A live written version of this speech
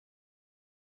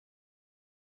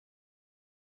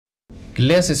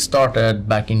Pilesis started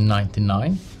back in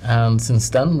 1999, and since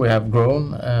then we have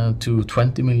grown to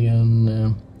 20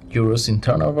 million euros in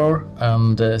turnover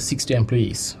and 60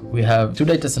 employees. We have 2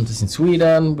 data centers in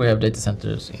Sweden, we have data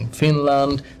centers in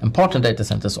Finland, and partner data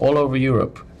centers all over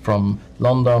Europe, from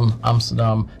London,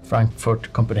 Amsterdam,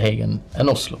 Frankfurt, Copenhagen, and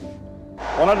Oslo.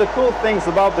 One of the cool things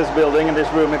about this building and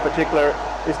this room in particular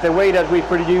is the way that we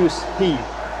produce heat.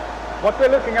 What we're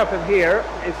looking up at here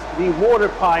is the water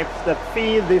pipes that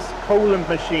feed this coolant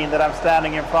machine that I'm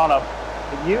standing in front of.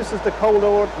 It uses the cold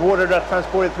water that's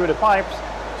transported through the pipes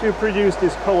to produce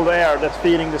this cold air that's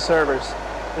feeding the servers.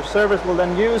 The servers will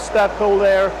then use that cold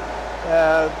air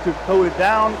to cool it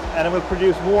down, and it will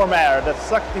produce warm air that's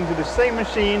sucked into the same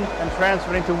machine and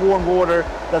transferred into warm water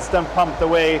that's then pumped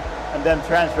away and then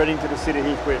transferred into the city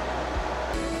heat grid.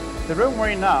 The room we're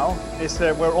in now is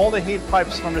where all the heat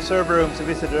pipes from the server rooms we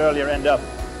visited earlier end up.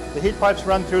 The heat pipes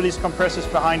run through these compressors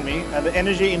behind me, and the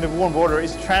energy in the warm water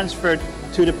is transferred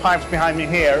to the pipes behind me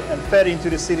here and fed into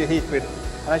the city heat grid.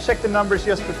 And I checked the numbers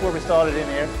just before we started in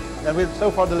here, and we've so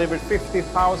far delivered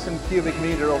 50,000 cubic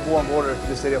meters of warm water to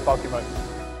the city of Falkenberg.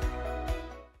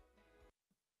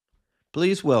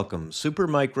 Please welcome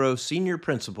Supermicro Senior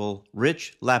Principal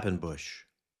Rich Lappenbusch.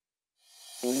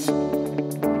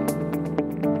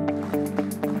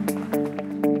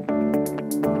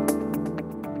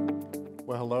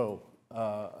 Well, hello.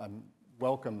 I'm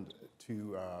welcomed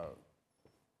to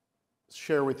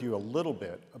share with you a little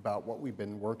bit about what we've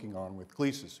been working on with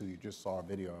Keynote, who you just saw a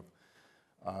video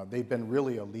of. They've been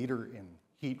really a leader in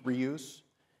heat reuse,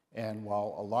 and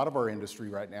while a lot of our industry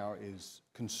right now is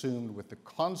consumed with the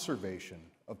conservation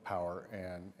of power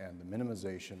and the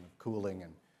minimization of cooling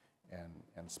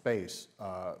and space,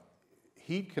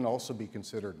 heat can also be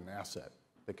considered an asset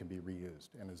that can be reused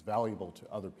and is valuable to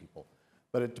other people,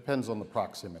 but it depends on the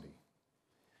proximity.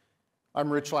 I'm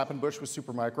Rich Lappenbusch with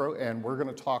Supermicro, and we're going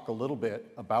to talk a little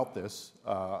bit about this.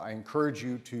 I encourage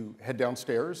you to head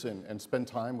downstairs and spend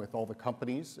time with all the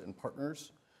companies and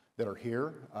partners that are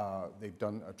here. They've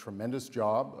done a tremendous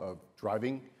job of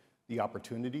driving the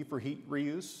opportunity for heat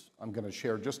reuse. I'm going to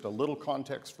share just a little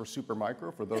context for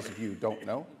Supermicro for those of you who don't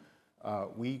know.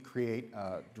 We create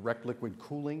direct liquid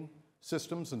cooling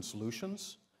systems and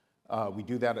solutions. We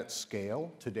do that at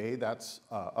scale. Today, that's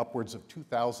upwards of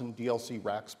 2,000 DLC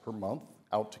racks per month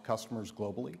out to customers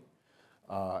globally.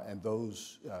 And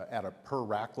those at a per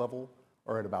rack level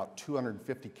are at about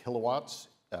 250 kilowatts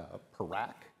per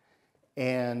rack.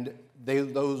 And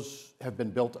those have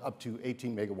been built up to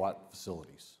 18 megawatt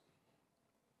facilities.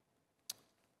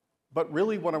 But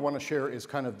really what I want to share is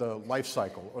kind of the life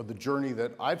cycle or the journey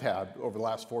that I've had over the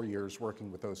last 4 years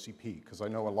working with OCP, because I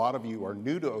know a lot of you are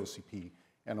new to OCP,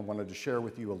 and I wanted to share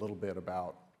with you a little bit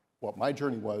about what my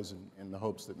journey was in the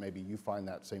hopes that maybe you find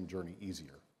that same journey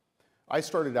easier. I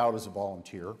started out as a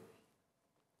volunteer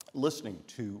listening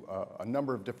to a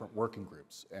number of different working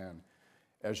groups, and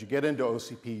as you get into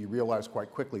OCP, you realize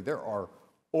quite quickly there are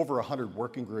over 100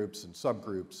 working groups and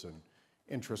subgroups and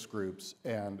interest groups,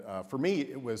 and for me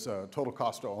it was total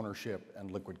cost of ownership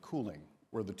and liquid cooling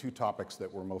were the two topics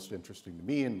that were most interesting to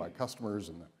me and my customers,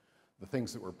 and the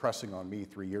things that were pressing on me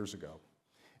 3 years ago.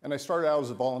 And I started out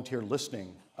as a volunteer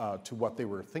listening to what they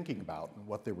were thinking about and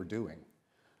what they were doing.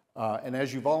 And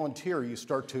as you volunteer, you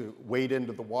start to wade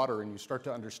into the water and you start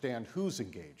to understand who's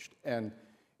engaged. And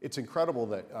it's incredible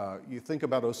that you think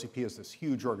about OCP as this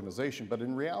huge organization, but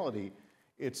in reality,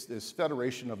 it's this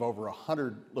federation of over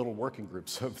 100 little working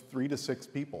groups of 3 to 6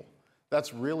 people.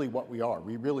 That's really what we are.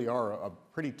 We really are a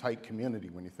pretty tight community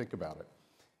when you think about it.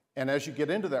 And as you get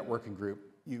into that working group,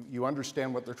 you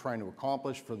understand what they're trying to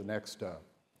accomplish for the next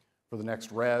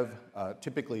rev.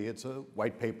 Typically it's a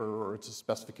white paper or it's a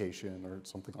specification or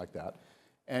something like that.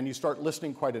 And you start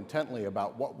listening quite intently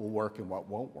about what will work and what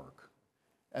won't work.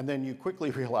 And then you quickly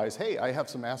realize, hey, I have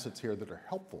some assets here that are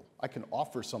helpful. I can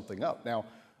offer something up. Now,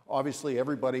 obviously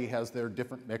everybody has their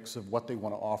different mix of what they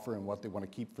want to offer and what they want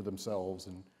to keep for themselves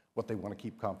and what they want to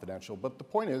keep confidential. But the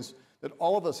point is that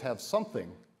all of us have something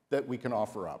that we can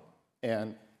offer up.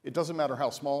 And it doesn't matter how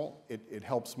small, it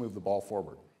helps move the ball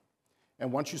forward.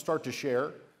 And once you start to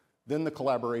share, then the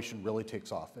collaboration really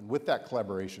takes off. And with that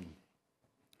collaboration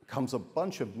comes a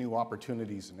bunch of new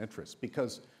opportunities and interests,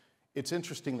 because it's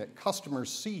interesting that customers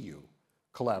see you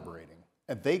collaborating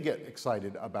and they get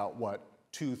excited about what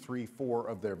 2, 3, 4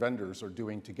 of their vendors are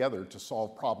doing together to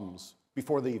solve problems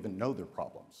before they even know their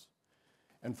problems.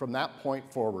 And from that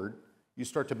point forward, you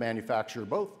start to manufacture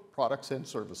both products and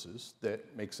services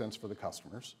that make sense for the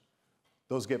customers.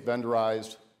 Those get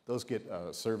vendorized, those get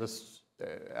serviced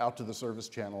out to the service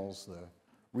channels, the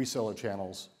reseller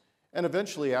channels, and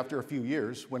eventually after a few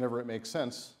years, whenever it makes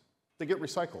sense, they get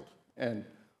recycled and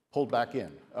pulled back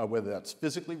in, whether that's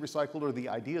physically recycled or the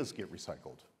ideas get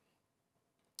recycled.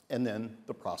 And then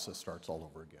the process starts all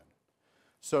over again.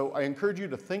 So I encourage you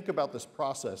to think about this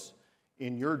process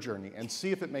in your journey and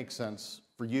see if it makes sense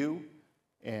for you,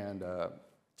 and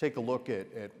take a look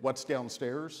at what's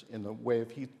downstairs in the way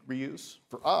of heat reuse.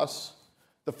 For us,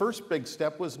 the first big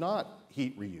step was not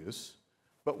heat reuse,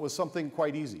 but was something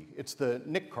quite easy. It's the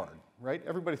NIC card, right?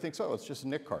 Everybody thinks, oh, it's just a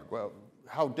NIC card. Well,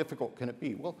 how difficult can it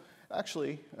be? Well,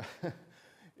 actually,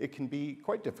 it can be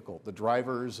quite difficult. The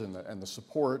drivers and the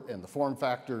support and the form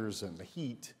factors and the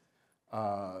heat.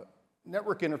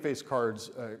 Network interface cards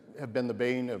have been the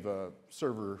bane of a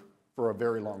server for a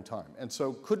very long time. And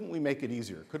so couldn't we make it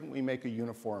easier? Couldn't we make a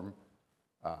uniform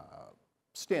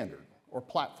standard or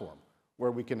platform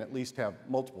where we can at least have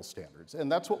multiple standards? And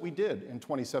that's what we did in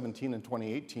 2017 and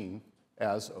 2018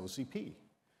 as OCP.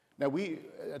 Now we,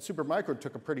 at Supermicro,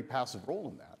 took a pretty passive role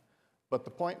in that. But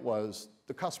the point was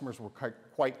the customers were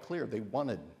quite clear. They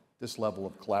wanted this level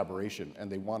of collaboration,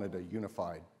 and they wanted a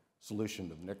unified solution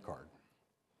to the NIC card.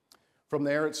 From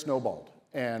there, it snowballed,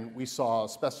 and we saw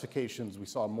specifications. We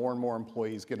saw more and more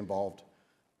employees get involved.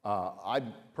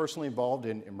 I'm personally involved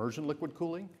in immersion liquid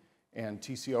cooling and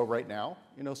TCO right now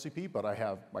in OCP, but I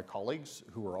have my colleagues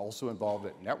who are also involved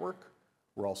at network.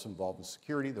 We're also involved in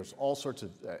security. There's all sorts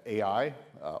of AI,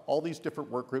 all these different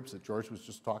work groups that George was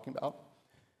just talking about.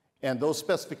 And those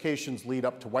specifications lead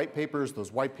up to white papers.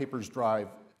 Those white papers drive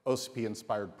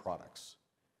OCP-inspired products.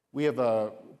 We have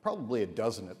probably a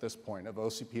dozen at this point of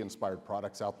OCP-inspired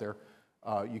products out there.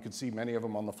 You can see many of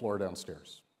them on the floor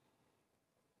downstairs.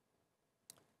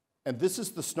 And this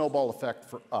is the snowball effect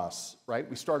for us, right?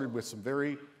 We started with some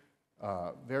very,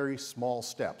 very small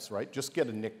steps, right? Just get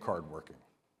a NIC card working,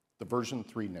 the version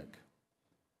 3 NIC.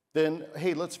 Then,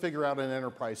 hey, let's figure out an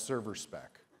enterprise server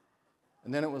spec.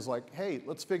 And then it was like, hey,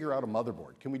 let's figure out a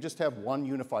motherboard. Can we just have one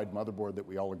unified motherboard that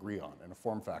we all agree on and a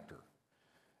form factor?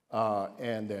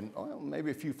 And then, well,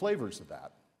 maybe a few flavors of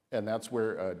that. And that's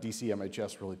where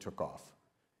DCMHS really took off.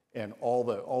 And all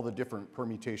the different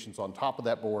permutations on top of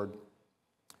that board.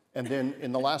 And then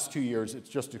in the last 2 years, it's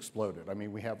just exploded. I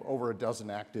mean, we have over a dozen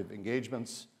active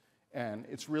engagements, and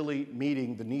it's really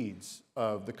meeting the needs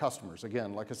of the customers.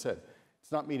 Again, like I said,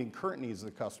 it's not meeting current needs of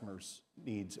the customers'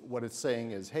 needs. What it's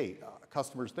saying is, hey,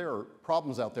 customers, there are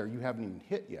problems out there you haven't even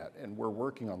hit yet, and we're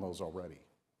working on those already.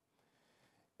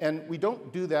 And we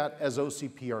don't do that as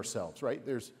OCP ourselves, right?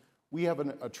 We have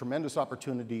a tremendous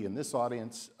opportunity in this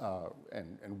audience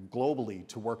and globally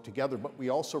to work together, but we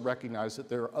also recognize that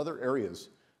there are other areas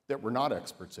that we're not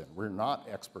experts in. We're not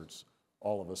experts,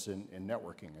 all of us, in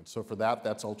networking. And so for that,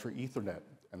 that's Ultra Ethernet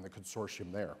and the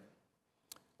consortium there.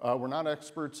 We're not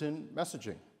experts in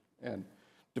messaging and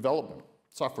development,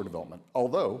 software development,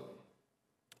 although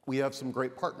we have some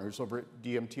great partners over at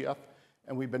DMTF,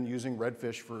 and we've been using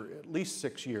Redfish for at least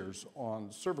 6 years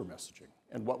on server messaging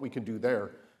and what we can do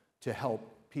there to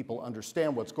help people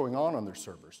understand what's going on their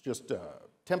servers. Just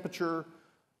temperature,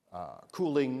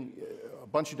 cooling, a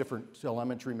bunch of different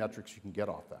telemetry metrics you can get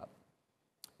off that.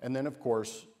 And then, of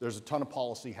course, there's a ton of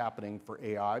policy happening for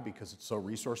AI because it's so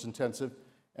resource intensive.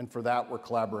 And for that, we're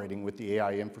collaborating with the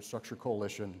AI Infrastructure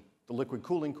Coalition, the Liquid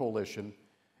Cooling Coalition,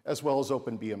 as well as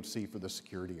OpenBMC for the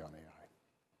security on AI.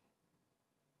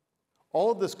 All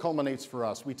of this culminates for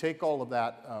us. We take all of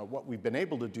that, what we've been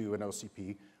able to do in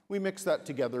OCP, we mix that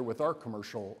together with our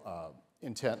commercial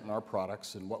intent and our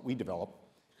products and what we develop,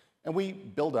 and we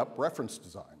build up reference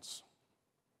designs,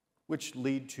 which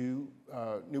lead to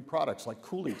new products like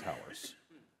cooling towers,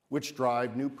 which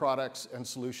drive new products and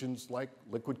solutions like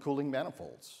liquid cooling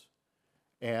manifolds,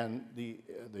 and the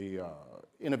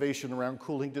innovation around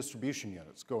cooling distribution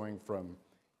units going from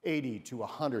 80 to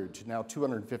 100 to now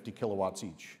 250 kilowatts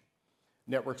each.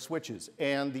 Network switches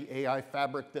and the AI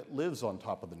fabric that lives on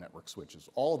top of the network switches.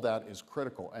 All of that is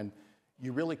critical, and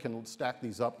you really can stack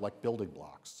these up like building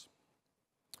blocks.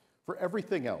 For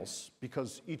everything else,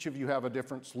 because each of you have a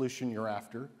different solution you're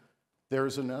after,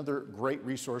 there's another great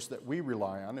resource that we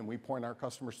rely on and we point our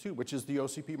customers to, which is the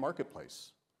OCP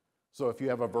marketplace. So if you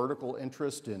have a vertical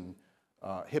interest in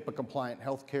HIPAA-compliant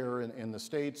healthcare in the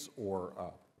States,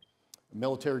 or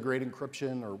military-grade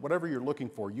encryption, or whatever you're looking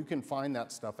for, you can find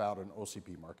that stuff out in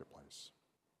OCP marketplace.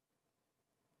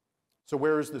 So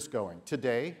where is this going?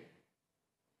 Today,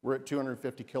 we're at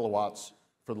 250 kilowatts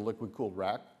for the liquid-cooled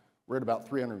rack. We're at about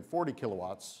 340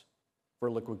 kilowatts for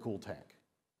a liquid-cooled tank.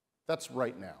 That's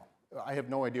right now. I have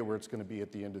no idea where it's going to be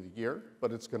at the end of the year,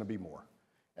 but it's going to be more.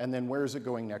 And then where is it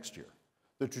going next year?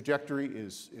 The trajectory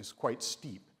is quite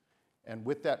steep. And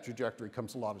with that trajectory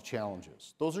comes a lot of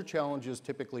challenges. Those are challenges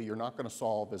typically you're not going to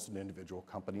solve as an individual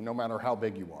company, no matter how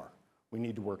big you are, We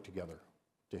need to work together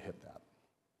to hit that.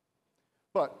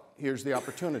 But here's the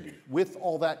opportunity. With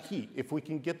all that heat, if we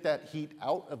can get that heat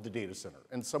out of the data center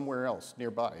and somewhere else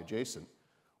nearby, adjacent,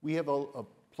 we have a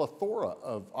plethora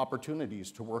of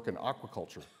opportunities to work in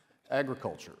aquaculture,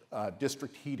 agriculture,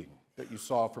 district heating that you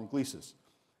saw from Gleesis,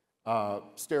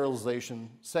 sterilization,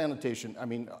 sanitation. I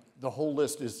mean, the whole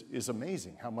list is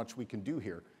amazing how much we can do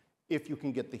here if you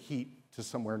can get the heat to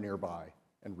somewhere nearby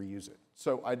and reuse it.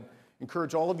 So I'd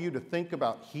encourage all of you to think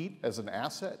about heat as an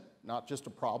asset, not just a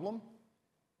problem.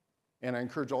 And I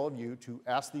encourage all of you to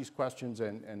ask these questions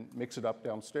and mix it up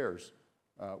downstairs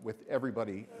with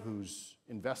everybody who's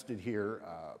invested here,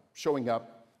 showing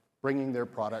up, bringing their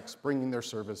products, bringing their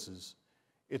services.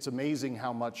 It's amazing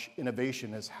how much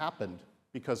innovation has happened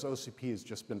because OCP has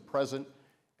just been present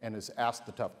and has asked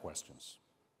the tough questions.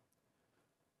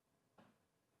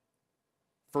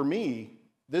 For me,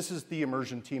 this is the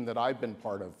immersion team that I've been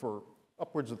part of for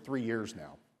upwards of 3 years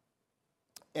now.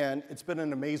 And it's been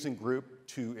an amazing group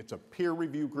it's a peer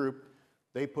review group.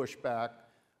 They push back,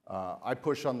 I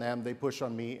push on them, they push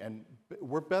on me, and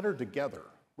we're better together.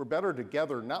 We're better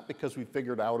together not because we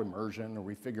figured out immersion or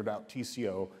we figured out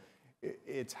TCO.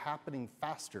 It's happening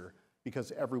faster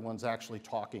because everyone's actually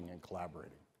talking and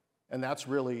collaborating. And that's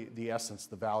really the essence,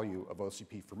 the value of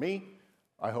OCP for me.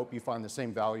 I hope you find the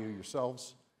same value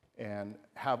yourselves and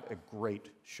have a great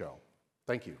show.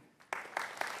 Thank you.